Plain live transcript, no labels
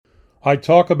I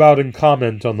talk about and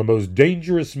comment on the most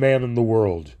dangerous man in the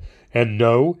world. And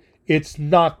no, it's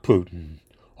not Putin.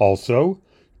 Also,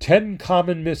 10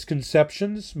 common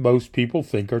misconceptions most people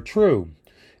think are true.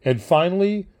 And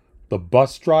finally, the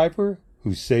bus driver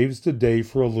who saves the day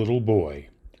for a little boy.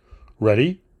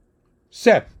 Ready,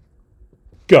 set,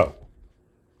 go.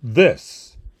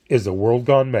 This is A World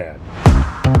Gone Mad.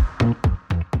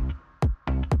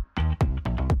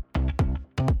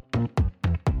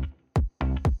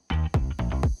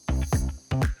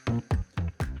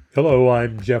 Hello,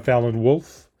 I'm Jeff Allen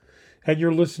Wolfe, and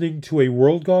you're listening to A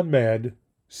World Gone Mad,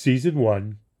 Season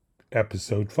 1,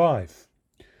 Episode 5.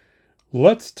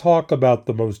 Let's talk about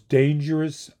the most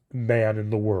dangerous man in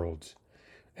the world.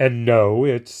 And no,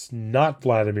 it's not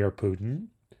Vladimir Putin.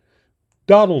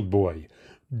 Donald Boy,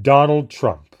 Donald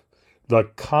Trump, the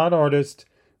con artist,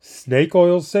 snake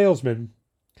oil salesman.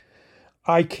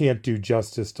 I can't do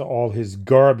justice to all his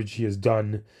garbage he has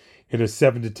done in a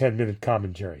 7 to 10 minute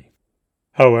commentary.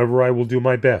 However, I will do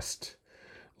my best.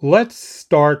 Let's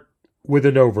start with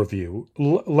an overview.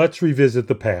 Let's revisit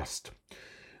the past.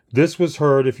 This was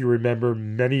heard, if you remember,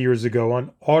 many years ago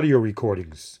on audio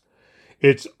recordings.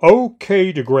 It's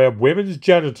okay to grab women's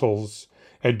genitals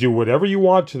and do whatever you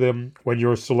want to them when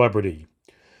you're a celebrity.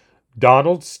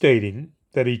 Donald stating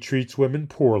that he treats women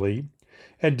poorly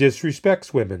and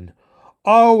disrespects women.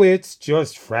 Oh, it's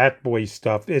just frat boy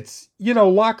stuff. It's,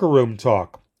 locker room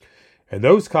talk. And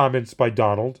those comments by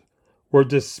Donald were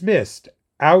dismissed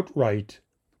outright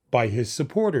by his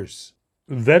supporters.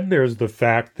 Then there's the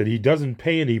fact that he doesn't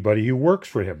pay anybody who works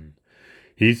for him.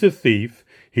 He's a thief.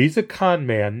 He's a con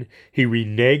man. He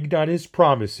reneged on his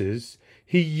promises.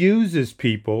 He uses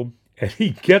people, and he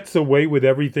gets away with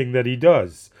everything that he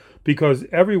does because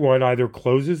everyone either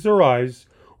closes their eyes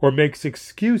or makes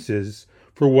excuses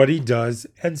for what he does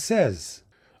and says.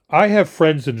 I have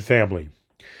friends and family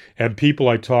and people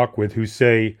I talk with who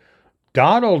say,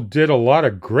 Donald did a lot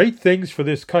of great things for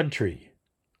this country.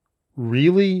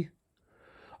 Really?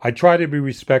 I try to be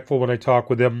respectful when I talk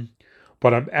with them,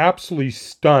 but I'm absolutely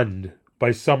stunned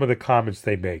by some of the comments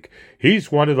they make.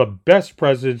 He's one of the best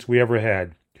presidents we ever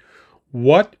had.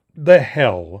 What the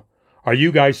hell are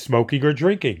you guys smoking or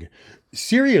drinking?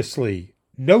 Seriously,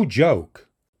 no joke.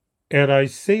 And I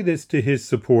say this to his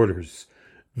supporters.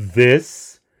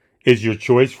 This is your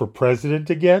choice for president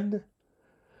again?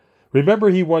 Remember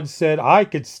he once said, I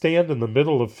could stand in the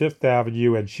middle of Fifth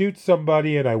Avenue and shoot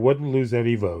somebody and I wouldn't lose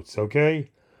any votes,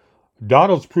 okay?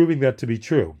 Donald's proving that to be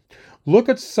true. Look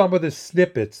at some of the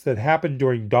snippets that happened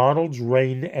during Donald's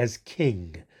reign as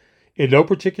king. In no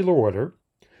particular order.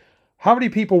 How many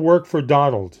people worked for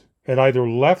Donald and either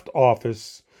left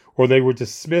office or they were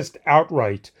dismissed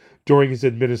outright during his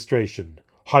administration?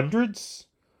 Hundreds?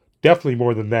 Definitely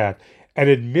more than that. An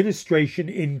administration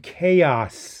in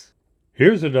chaos.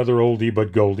 Here's another oldie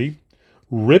but goldie.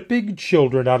 Ripping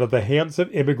children out of the hands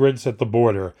of immigrants at the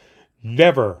border,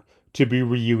 never to be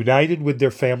reunited with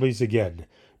their families again.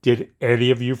 Did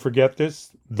any of you forget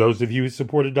this? Those of you who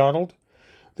supported Donald?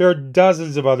 There are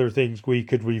dozens of other things we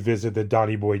could revisit that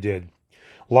Donnie Boy did.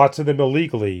 Lots of them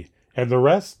illegally, and the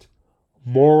rest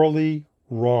morally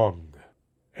wrong.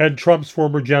 And Trump's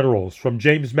former generals, from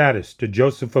James Mattis to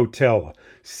Joseph Votel,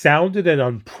 sounded an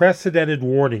unprecedented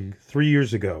warning 3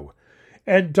 years ago.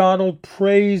 And Donald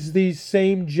praised these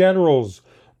same generals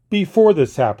before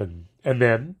this happened. And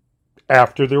then,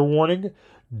 after their warning,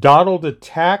 Donald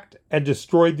attacked and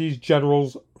destroyed these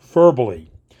generals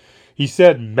verbally. He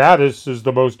said Mattis is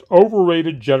the most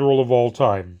overrated general of all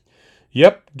time.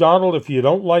 Yep, Donald, if you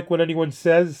don't like what anyone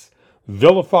says,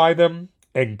 vilify them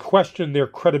and question their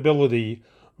credibility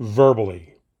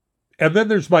verbally. And then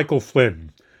there's Michael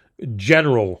Flynn,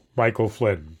 General Michael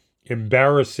Flynn.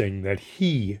 Embarrassing that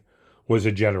he was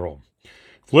a general.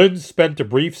 Flynn spent a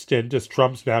brief stint as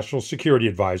Trump's national security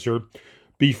advisor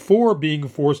before being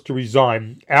forced to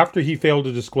resign after he failed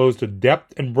to disclose the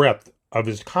depth and breadth of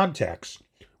his contacts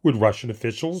with Russian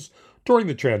officials during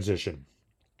the transition.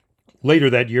 Later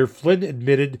that year, Flynn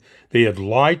admitted they had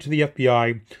lied to the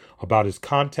FBI about his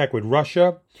contact with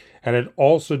Russia and had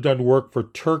also done work for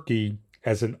Turkey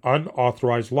as an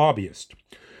unauthorized lobbyist.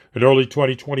 In early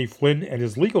 2020, Flynn and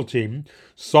his legal team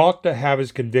sought to have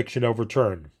his conviction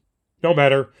overturned. No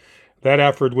matter, that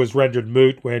effort was rendered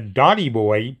moot when Donnie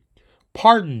Boy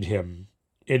pardoned him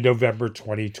in November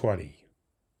 2020.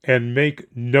 And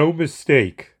make no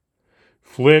mistake,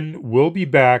 Flynn will be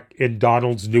back in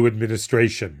Donald's new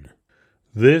administration.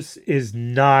 This is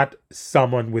not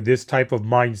someone with this type of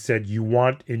mindset you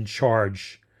want in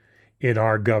charge in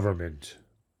our government.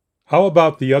 How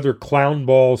about the other clown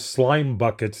ball slime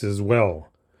buckets as well?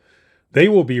 They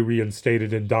will be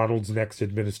reinstated in Donald's next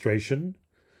administration,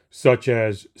 such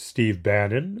as Steve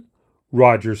Bannon,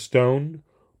 Roger Stone,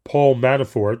 Paul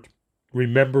Manafort.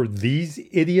 Remember these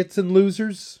idiots and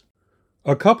losers?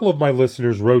 A couple of my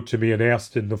listeners wrote to me and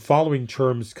asked in the following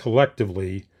terms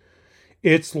collectively,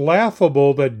 "It's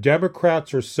laughable that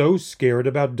Democrats are so scared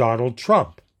about Donald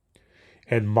Trump."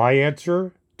 And my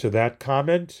answer to that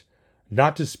comment,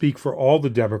 not to speak for all the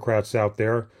Democrats out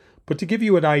there, but to give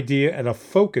you an idea and a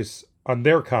focus on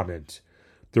their comment.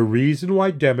 The reason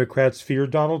why Democrats fear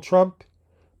Donald Trump?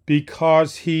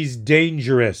 Because he's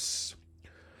dangerous.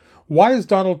 Why is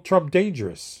Donald Trump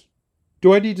dangerous?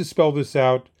 Do I need to spell this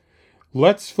out?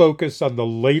 Let's focus on the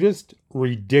latest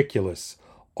ridiculous,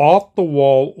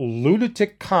 off-the-wall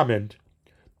lunatic comment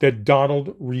that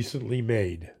Donald recently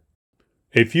made.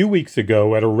 A few weeks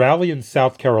ago at a rally in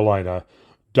South Carolina,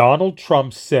 Donald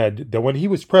Trump said that when he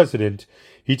was president,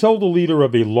 he told the leader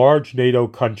of a large NATO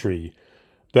country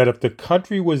that if the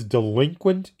country was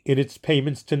delinquent in its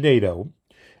payments to NATO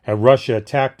and Russia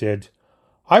attacked it,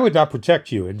 I would not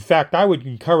protect you. In fact, I would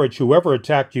encourage whoever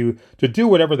attacked you to do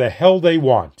whatever the hell they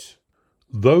want.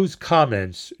 Those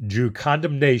comments drew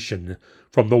condemnation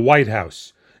from the White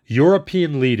House,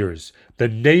 European leaders, the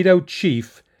NATO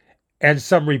chief, and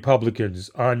some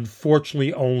Republicans.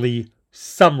 Unfortunately, only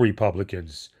some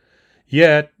Republicans.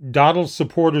 Yet, Donald's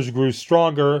supporters grew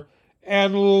stronger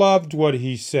and loved what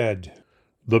he said.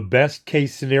 The best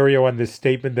case scenario on this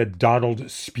statement that Donald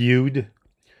spewed?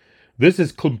 This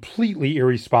is completely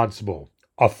irresponsible.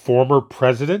 A former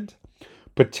president,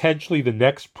 potentially the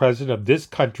next president of this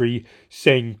country,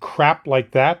 saying crap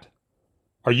like that?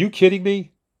 Are you kidding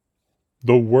me?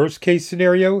 The worst case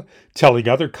scenario, telling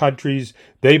other countries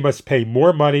they must pay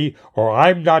more money or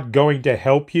I'm not going to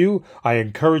help you. I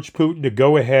encourage Putin to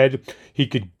go ahead. He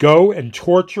could go and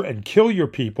torture and kill your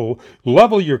people,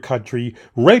 level your country,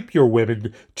 rape your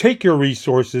women, take your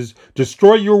resources,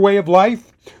 destroy your way of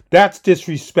life. That's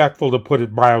disrespectful, to put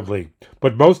it mildly.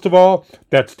 But most of all,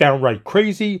 that's downright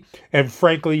crazy. And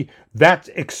frankly, that's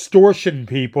extortion,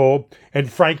 people. And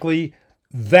frankly,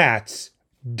 that's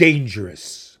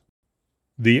dangerous.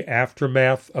 The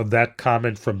aftermath of that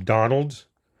comment from Donald,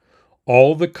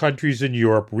 all the countries in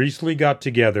Europe recently got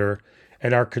together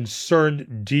and are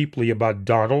concerned deeply about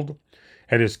Donald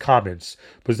and his comments,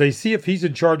 because they see if he's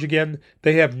in charge again,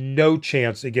 they have no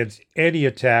chance against any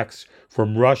attacks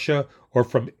from Russia or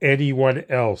from anyone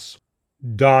else.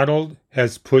 Donald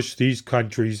has pushed these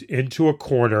countries into a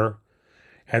corner,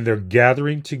 and they're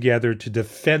gathering together to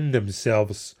defend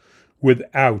themselves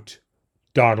without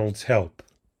Donald's help.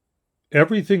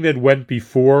 Everything that went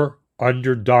before,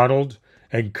 under Donald,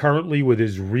 and currently with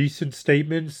his recent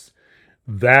statements,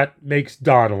 that makes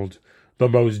Donald the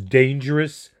most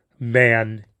dangerous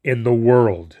man in the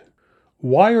world.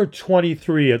 Why are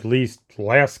 23, at least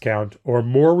last count, or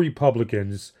more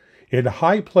Republicans in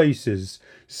high places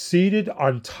seated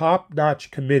on top-notch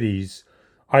committees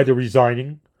either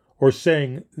resigning or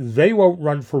saying they won't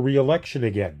run for re-election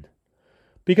again?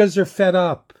 Because they're fed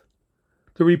up.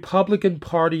 The Republican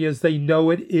Party as they know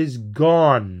it is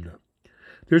gone.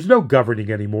 There's no governing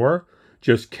anymore,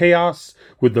 just chaos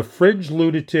with the fringe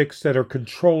lunatics that are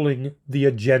controlling the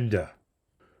agenda.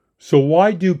 So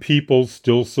why do people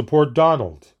still support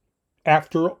Donald?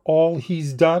 After all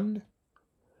he's done?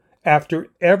 After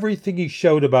everything he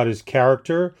showed about his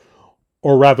character,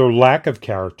 or rather lack of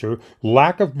character,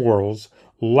 lack of morals,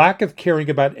 lack of caring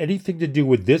about anything to do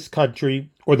with this country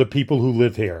or the people who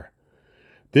live here.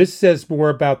 This says more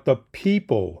about the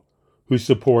people who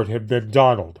support him than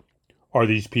Donald. Are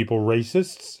these people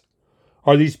racists?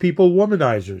 Are these people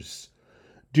womanizers?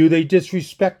 Do they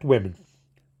disrespect women?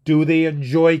 Do they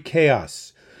enjoy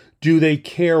chaos? Do they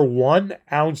care 1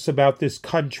 ounce about this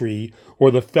country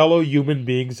or the fellow human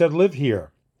beings that live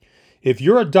here? If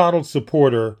you're a Donald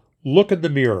supporter, look in the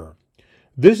mirror.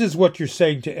 This is what you're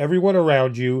saying to everyone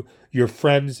around you, your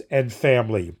friends and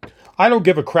family. I don't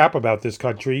give a crap about this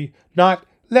country. Not,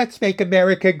 let's make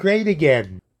America great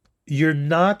again. You're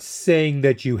not saying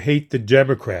that you hate the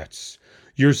Democrats.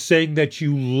 You're saying that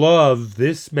you love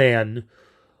this man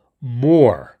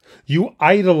more. You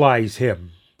idolize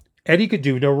him. And he could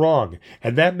do no wrong.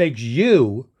 And that makes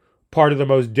you part of the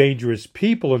most dangerous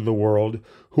people in the world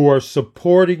who are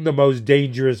supporting the most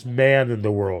dangerous man in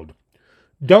the world.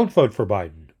 Don't vote for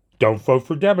Biden. Don't vote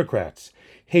for Democrats.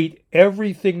 Hate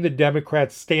everything the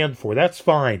Democrats stand for. That's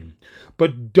fine.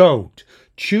 But don't.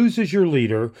 Choose as your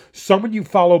leader someone you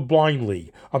follow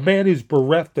blindly, a man who's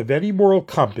bereft of any moral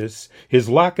compass, his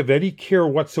lack of any care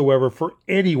whatsoever for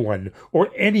anyone or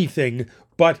anything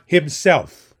but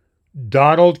himself.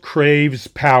 Donald craves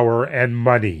power and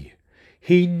money.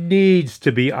 He needs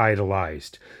to be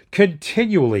idolized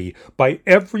continually by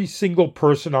every single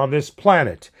person on this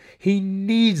planet. He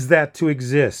needs that to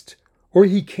exist, or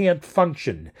he can't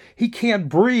function. He can't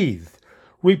breathe.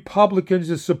 Republicans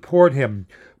that support him,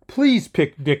 please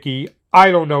pick Nikki.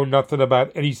 I don't know nothing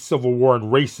about any civil war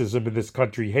and racism in this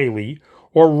country, Haley,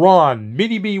 or Ron,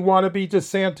 mini-me wannabe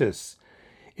DeSantis.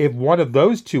 If one of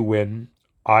those two win,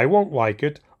 I won't like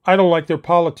it. I don't like their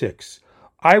politics.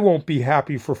 I won't be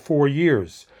happy for 4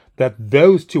 years that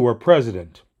those two are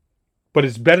president. But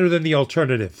it's better than the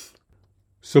alternative.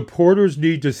 Supporters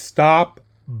need to stop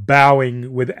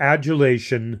bowing with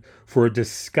adulation for a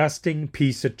disgusting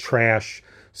piece of trash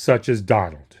such as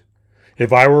Donald.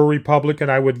 If I were a Republican,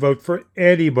 I would vote for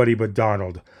anybody but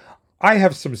Donald. I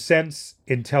have some sense,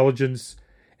 intelligence,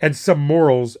 and some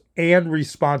morals and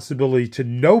responsibility to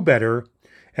know better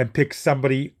and pick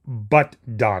somebody but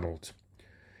Donald.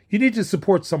 You need to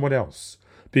support someone else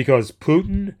because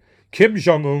Putin, Kim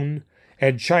Jong-un,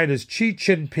 and China's Xi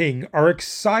Jinping are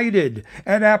excited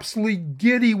and absolutely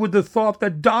giddy with the thought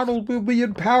that Donald will be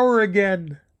in power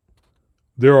again.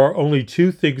 There are only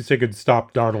two things that can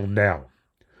stop Donald now.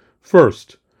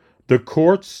 First, the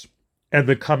courts and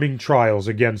the coming trials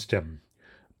against him.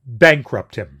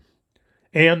 Bankrupt him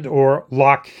and or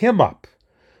lock him up.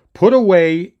 Put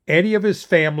away any of his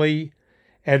family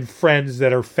and friends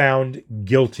that are found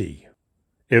guilty.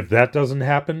 If that doesn't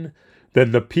happen,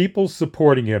 then the people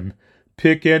supporting him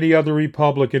pick any other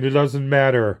Republican, it doesn't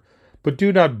matter. But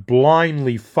do not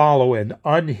blindly follow an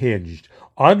unhinged,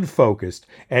 unfocused,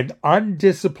 and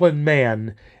undisciplined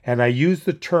man, and I use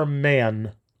the term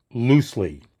man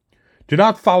loosely. Do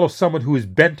not follow someone who is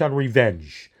bent on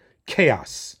revenge,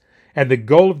 chaos, and the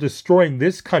goal of destroying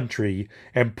this country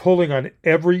and pulling on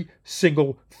every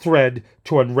single thread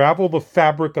to unravel the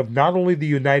fabric of not only the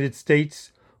United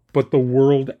States, but the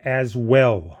world as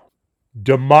well.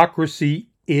 Democracy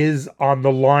is on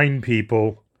the line,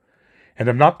 people. And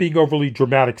I'm not being overly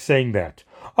dramatic saying that.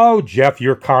 Oh, Jeff,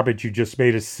 your comment you just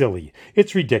made is silly.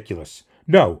 It's ridiculous.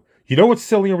 No, you know what's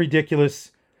silly and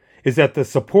ridiculous? Is that the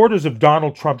supporters of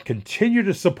Donald Trump continue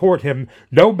to support him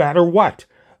no matter what.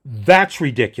 That's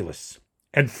ridiculous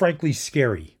and frankly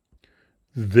scary.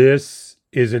 This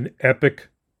is an epic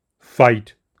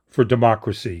fight for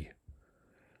democracy.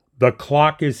 The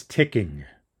clock is ticking.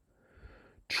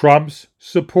 Trump's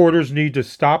supporters need to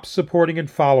stop supporting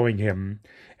and following him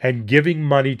and giving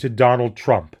money to Donald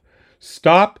Trump.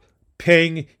 Stop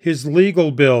paying his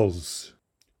legal bills.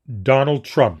 Donald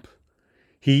Trump,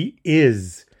 he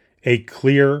is a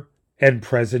clear and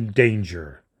present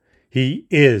danger. He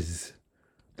is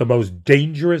the most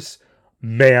dangerous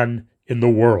man in the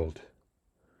world.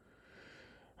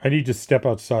 I need to step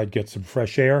outside, get some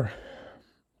fresh air,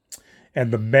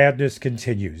 and the madness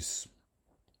continues.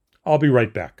 I'll be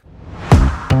right back.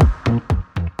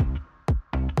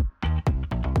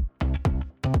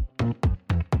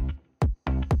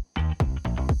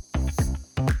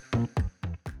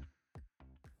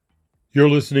 You're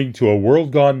listening to A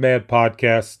World Gone Mad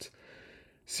Podcast,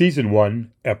 Season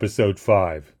 1, Episode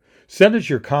 5. Send us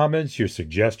your comments, your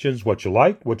suggestions, what you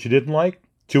liked, what you didn't like.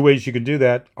 2 ways you can do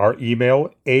that. Our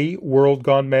email,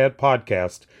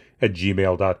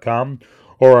 AWorldGoneMadPodcast@gmail.com,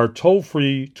 or our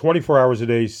toll-free, 24 hours a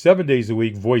day, 7 days a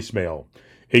week voicemail,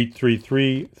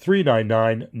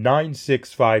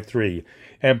 833-399-9653.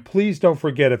 And please don't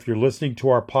forget, if you're listening to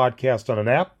our podcast on an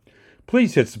app,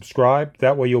 please hit subscribe.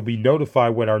 That way you'll be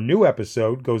notified when our new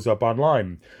episode goes up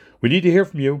online. We need to hear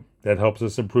from you. That helps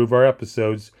us improve our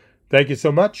episodes. Thank you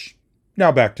so much.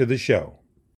 Now back to the show.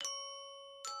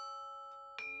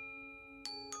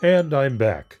 And I'm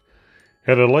back.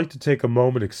 And I'd like to take a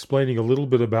moment explaining a little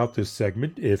bit about this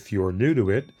segment if you're new to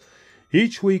it.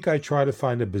 Each week I try to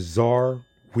find a bizarre,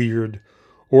 weird,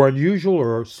 or unusual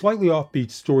or slightly offbeat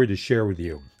story to share with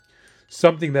you.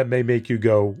 Something that may make you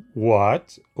go,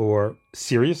 what? Or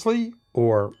seriously?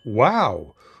 Or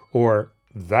wow? Or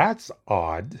that's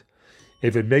odd.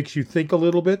 If it makes you think a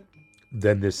little bit,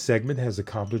 then this segment has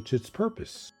accomplished its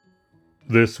purpose.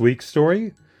 This week's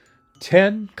story: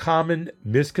 10 common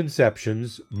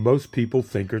misconceptions most people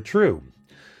think are true.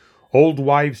 Old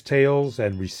wives' tales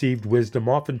and received wisdom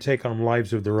often take on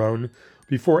lives of their own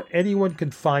before anyone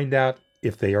can find out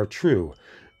if they are true.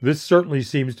 This certainly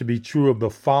seems to be true of the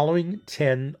following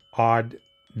 10 odd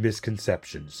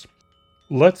misconceptions.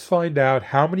 Let's find out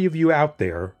how many of you out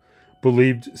there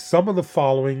believed some of the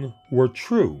following were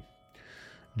true.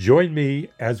 Join me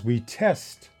as we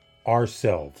test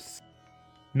ourselves.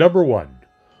 Number 1.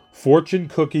 Fortune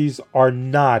cookies are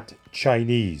not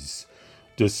Chinese.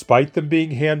 Despite them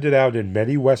being handed out in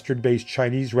many Western-based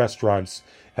Chinese restaurants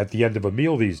at the end of a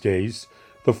meal these days,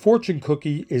 the fortune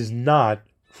cookie is not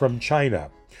from China.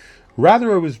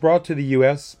 Rather, it was brought to the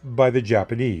U.S. by the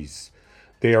Japanese.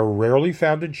 They are rarely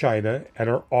found in China and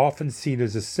are often seen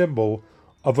as a symbol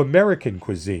of American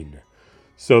cuisine.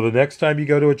 So the next time you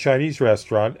go to a Chinese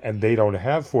restaurant and they don't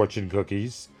have fortune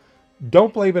cookies,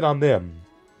 don't blame it on them.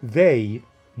 They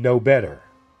know better.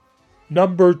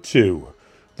 Number 2.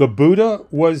 The Buddha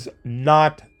was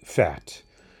not fat.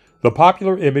 The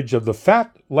popular image of the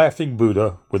fat, laughing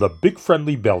Buddha with a big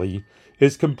friendly belly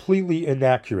is completely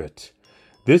inaccurate.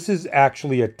 This is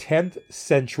actually a 10th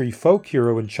century folk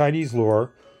hero in Chinese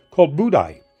lore called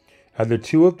Budai, and the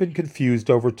two have been confused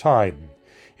over time.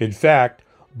 In fact,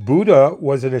 Buddha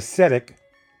was an ascetic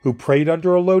who prayed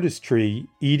under a lotus tree,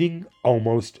 eating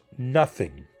almost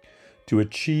nothing to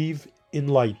achieve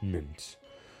enlightenment.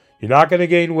 You're not going to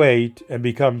gain weight and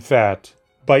become fat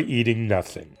by eating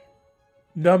nothing.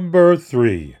 Number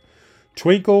 3.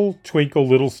 Twinkle, Twinkle,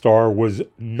 Little Star was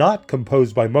not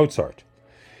composed by Mozart.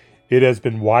 It has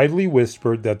been widely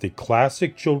whispered that the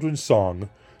classic children's song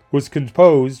was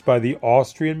composed by the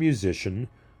Austrian musician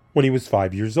when he was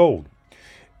 5 years old.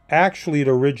 Actually, it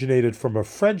originated from a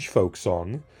French folk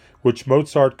song, which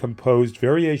Mozart composed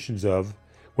variations of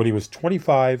when he was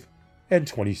 25 and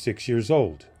 26 years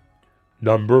old.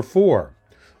 Number 4.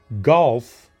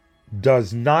 Golf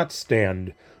does not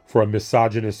stand for a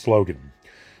misogynist slogan.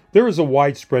 There is a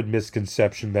widespread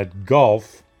misconception that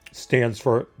golf stands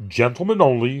for gentlemen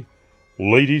only,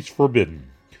 ladies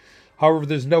forbidden. However,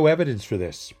 there's no evidence for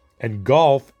this, and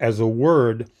golf as a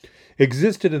word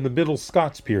existed in the Middle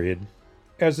Scots period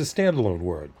as a standalone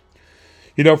word.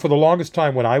 You know, for the longest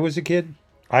time when I was a kid,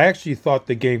 I actually thought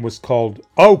the game was called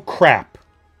 "Oh Crap"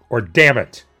 or "Damn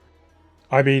It."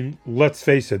 I mean, let's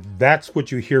face it, that's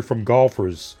what you hear from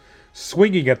golfers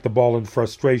swinging at the ball in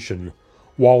frustration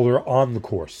while they're on the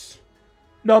course.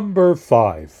 Number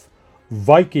 5.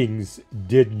 Vikings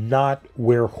did not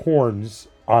wear horns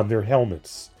on their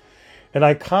helmets. An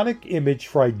iconic image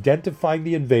for identifying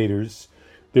the invaders,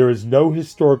 there is no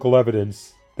historical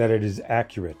evidence that it is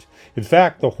accurate. In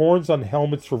fact, the horns on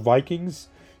helmets for Vikings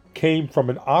came from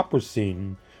an opera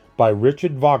scene by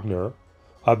Richard Wagner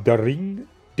of Der Ring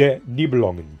der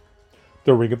Nibelungen,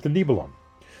 the Ring of the Nibelung.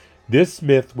 This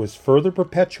myth was further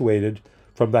perpetuated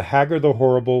from the Hagar the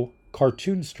Horrible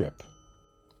cartoon strip.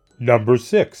 Number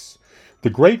 6. The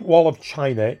Great Wall of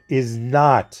China is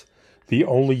not the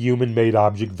only human-made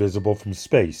object visible from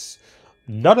space.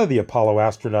 None of the Apollo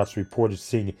astronauts reported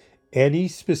seeing any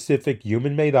specific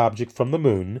human-made object from the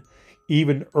moon.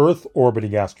 Even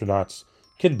Earth-orbiting astronauts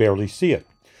can barely see it.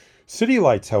 City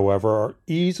lights, however, are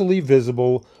easily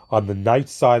visible on the night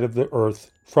side of the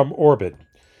Earth from orbit.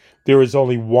 There is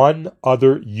only one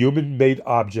other human-made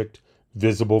object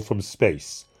visible from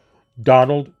space: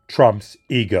 Donald Trump's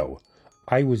ego.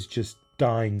 I was just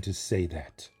dying to say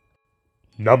that.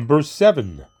 Number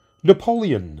 7.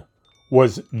 Napoleon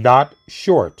was not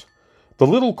short. The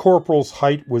little corporal's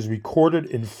height was recorded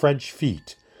in French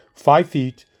feet, 5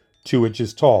 feet 2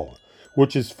 inches tall,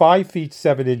 which is 5 feet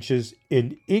 7 inches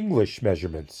in English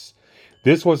measurements.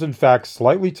 This was in fact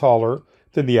slightly taller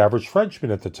than the average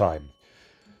Frenchman at the time.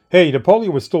 Hey,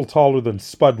 Napoleon was still taller than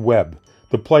Spud Webb,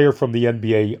 the player from the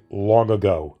NBA long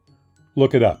ago.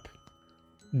 Look it up.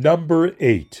 Number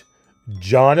 8.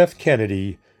 John F.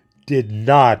 Kennedy did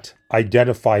not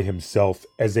identify himself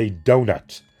as a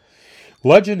donut.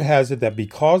 Legend has it that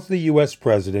because the U.S.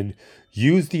 president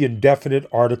used the indefinite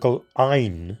article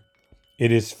ein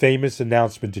in his famous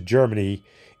announcement to Germany,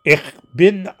 Ich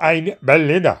bin ein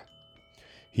Berliner,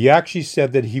 he actually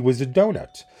said that he was a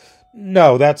donut.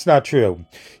 No, that's not true.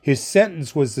 His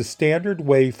sentence was the standard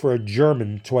way for a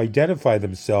German to identify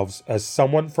themselves as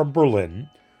someone from Berlin,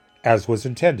 as was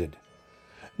intended.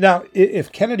 Now,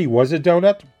 if Kennedy was a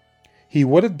donut, he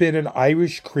would have been an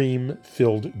Irish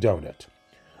cream-filled donut.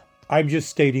 I'm just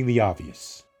stating the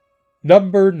obvious.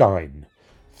 Number 9.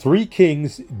 3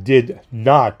 kings did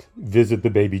not visit the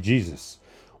baby Jesus.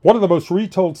 One of the most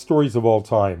retold stories of all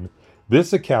time,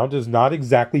 this account is not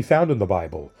exactly found in the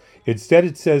Bible. Instead,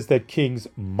 it says that kings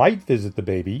might visit the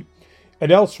baby,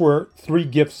 and elsewhere 3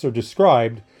 gifts are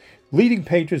described, leading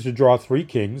painters to draw 3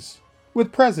 kings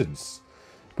with presents.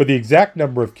 But the exact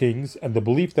number of kings and the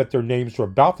belief that their names were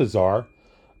Balthazar,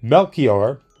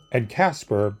 Melchior, and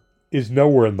Caspar is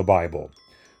nowhere in the Bible.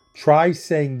 Try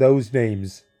saying those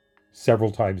names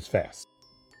several times fast.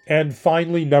 And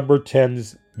finally, number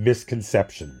 10's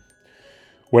misconception.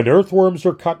 When earthworms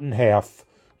are cut in half,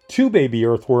 2 baby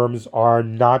earthworms are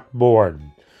not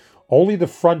born. Only the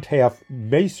front half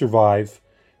may survive,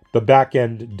 the back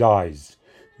end dies.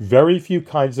 Very few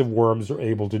kinds of worms are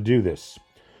able to do this.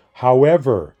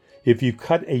 However, If you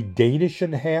cut a Danish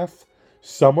in half,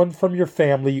 someone from your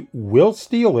family will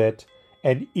steal it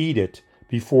and eat it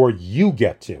before you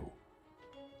get to.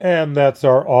 And that's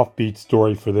our offbeat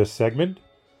story for this segment.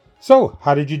 So,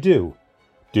 how did you do?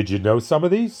 Did you know some of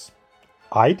these?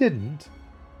 I didn't.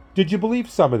 Did you believe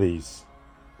some of these?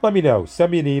 Let me know.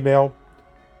 Send me an email.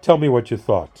 Tell me what you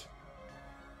thought.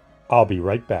 I'll be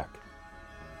right back.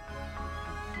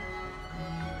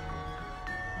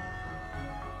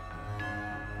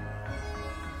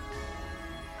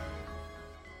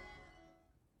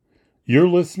 You're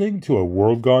listening to a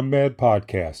World Gone Mad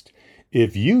podcast.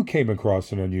 If you came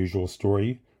across an unusual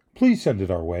story, please send it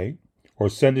our way, or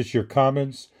send us your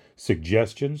comments,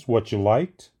 suggestions, what you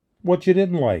liked, what you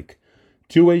didn't like.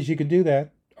 2 ways you can do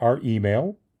that. Our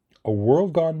email,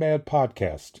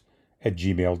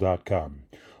 AWorldGoneMadPodcast@gmail.com,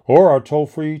 or our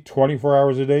toll-free 24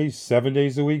 hours a day, 7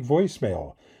 days a week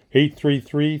voicemail,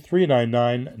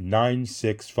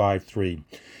 833-399-9653.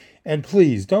 And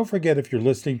please, don't forget, if you're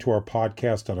listening to our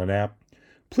podcast on an app,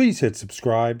 please hit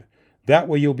subscribe. That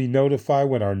way you'll be notified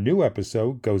when our new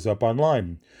episode goes up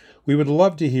online. We would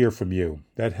love to hear from you.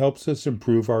 That helps us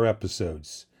improve our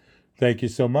episodes. Thank you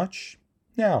so much.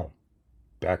 Now,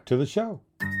 back to the show.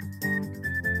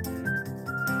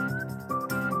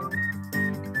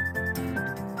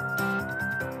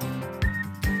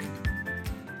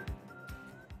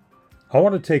 I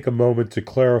want to take a moment to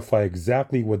clarify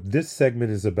exactly what this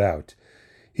segment is about.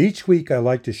 Each week I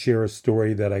like to share a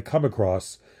story that I come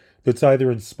across that's either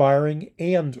inspiring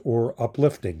and or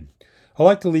uplifting. I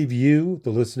like to leave you,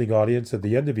 the listening audience, at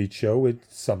the end of each show with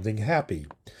something happy,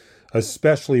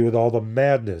 especially with all the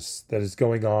madness that is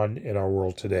going on in our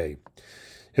world today.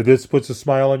 If this puts a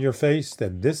smile on your face,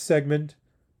 then this segment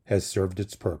has served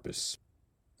its purpose.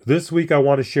 This week I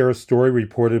want to share a story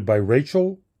reported by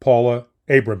Rachel Paula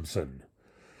Abramson.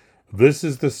 This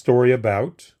is the story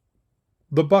about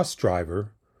the bus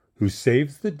driver who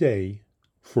saves the day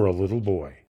for a little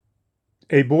boy.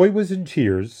 A boy was in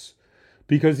tears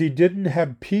because he didn't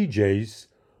have PJs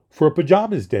for a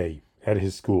pajamas day at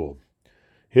his school.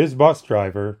 His bus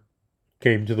driver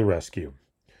came to the rescue.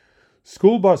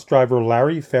 School bus driver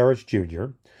Larry Farris Jr.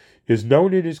 is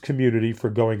known in his community for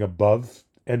going above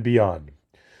and beyond.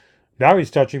 Now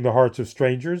he's touching the hearts of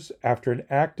strangers after an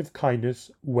act of kindness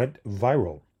went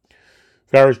viral.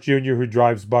 Farris Jr., who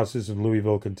drives buses in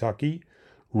Louisville, Kentucky,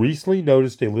 recently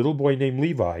noticed a little boy named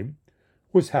Levi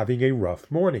was having a rough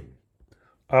morning.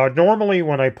 Normally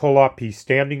when I pull up, he's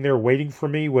standing there waiting for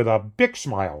me with a big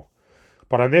smile.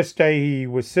 But on this day, he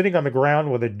was sitting on the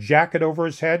ground with a jacket over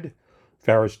his head,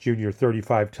 Farris Jr.,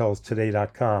 35, tells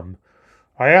Today.com.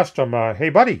 I asked him, hey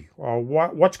buddy,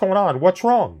 what's going on? What's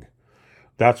wrong?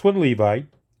 That's when Levi,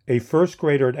 a first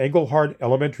grader at Englehart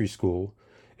Elementary School,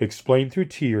 explained through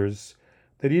tears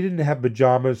that he didn't have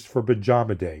pajamas for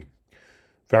pajama day.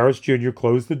 Farris Jr.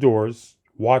 closed the doors,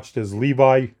 watched as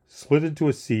Levi slid into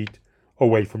a seat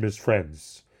away from his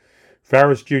friends.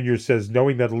 Farris Jr. says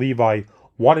knowing that Levi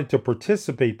wanted to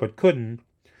participate but couldn't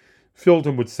filled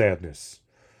him with sadness.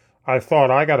 I thought,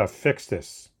 I gotta fix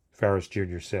this, Farris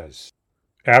Jr. says.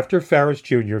 After Farris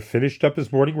Jr. finished up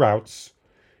his morning routes,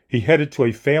 he headed to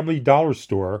a Family Dollar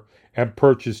store and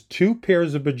purchased 2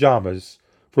 pairs of pajamas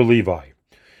for Levi.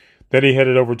 Then he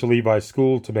headed over to Levi's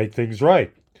school to make things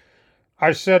right.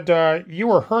 I said, you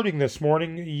were hurting this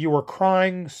morning. You were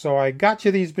crying, so I got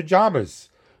you these pajamas,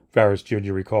 Farris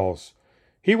Jr. recalls.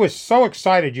 He was so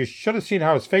excited, you should have seen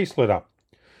how his face lit up.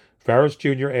 Farris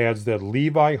Jr. adds that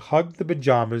Levi hugged the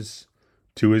pajamas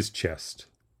to his chest.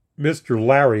 Mr.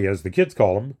 Larry, as the kids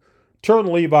call him, turned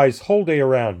Levi's whole day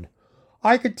around.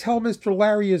 I could tell Mr.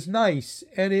 Larry is nice,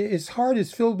 and his heart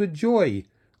is filled with joy,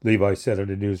 Levi said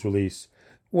in a news release.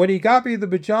 When he got me the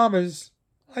pajamas,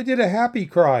 I did a happy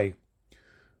cry.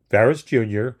 Farris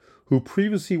Jr., who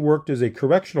previously worked as a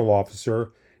correctional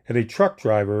officer and a truck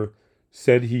driver,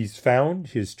 said he's found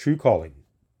his true calling.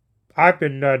 I've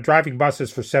been driving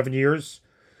buses for 7 years.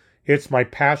 It's my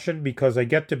passion because I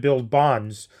get to build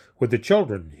bonds with the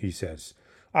children, he says.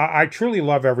 I truly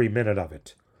love every minute of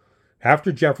it.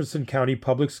 After Jefferson County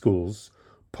Public Schools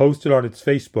posted on its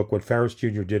Facebook what Farris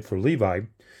Jr. did for Levi,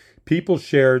 people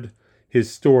shared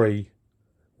his story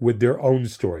with their own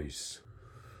stories.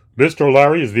 Mr.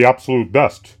 Larry is the absolute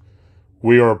best.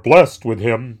 We are blessed with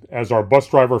him as our bus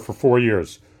driver for 4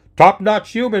 years.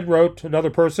 Top-notch human, wrote another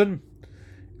person.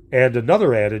 And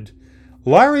another added,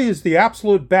 Larry is the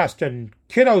absolute best, and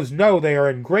kiddos know they are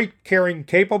in great, caring,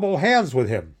 capable hands with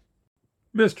him.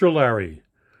 Mr. Larry,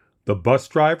 the bus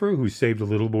driver who saved a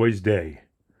little boy's day.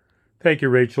 Thank you,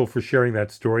 Rachel, for sharing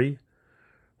that story.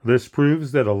 This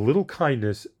proves that a little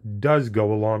kindness does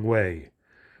go a long way.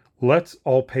 Let's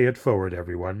all pay it forward,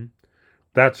 everyone.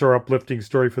 That's our uplifting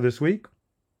story for this week.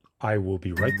 I will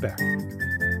be right back.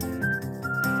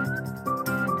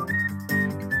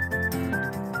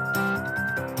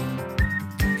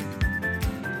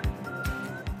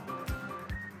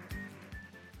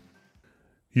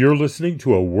 You're listening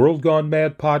to a World Gone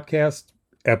Mad podcast,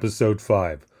 episode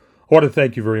 5. I want to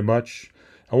thank you very much.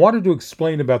 I wanted to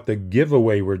explain about the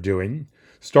giveaway we're doing.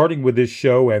 Starting with this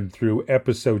show and through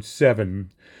episode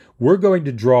 7, we're going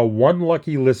to draw one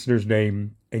lucky listener's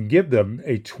name and give them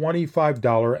a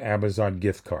 $25 Amazon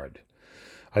gift card.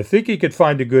 I think you could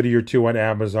find a goodie or two on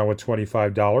Amazon with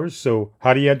 $25. So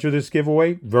how do you enter this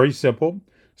giveaway? Very simple.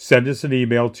 Send us an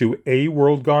email to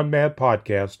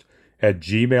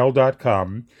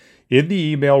AWorldGoneMadPodcast@gmail.com. In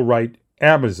the email, write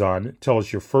Amazon. Tell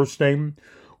us your first name,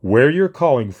 where you're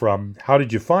calling from, how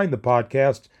did you find the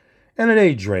podcast, and an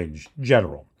age range,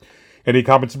 general. Any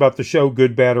comments about the show,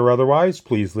 good, bad, or otherwise,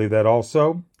 please leave that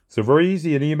also. So very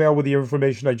easy, an email with the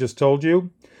information I just told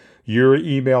you. Your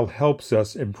email helps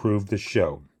us improve the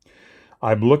show.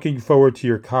 I'm looking forward to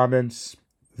your comments.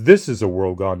 This is A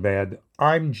World Gone Mad.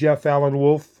 I'm Jeff Allen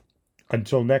Wolf.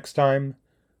 Until next time,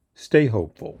 stay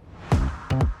hopeful.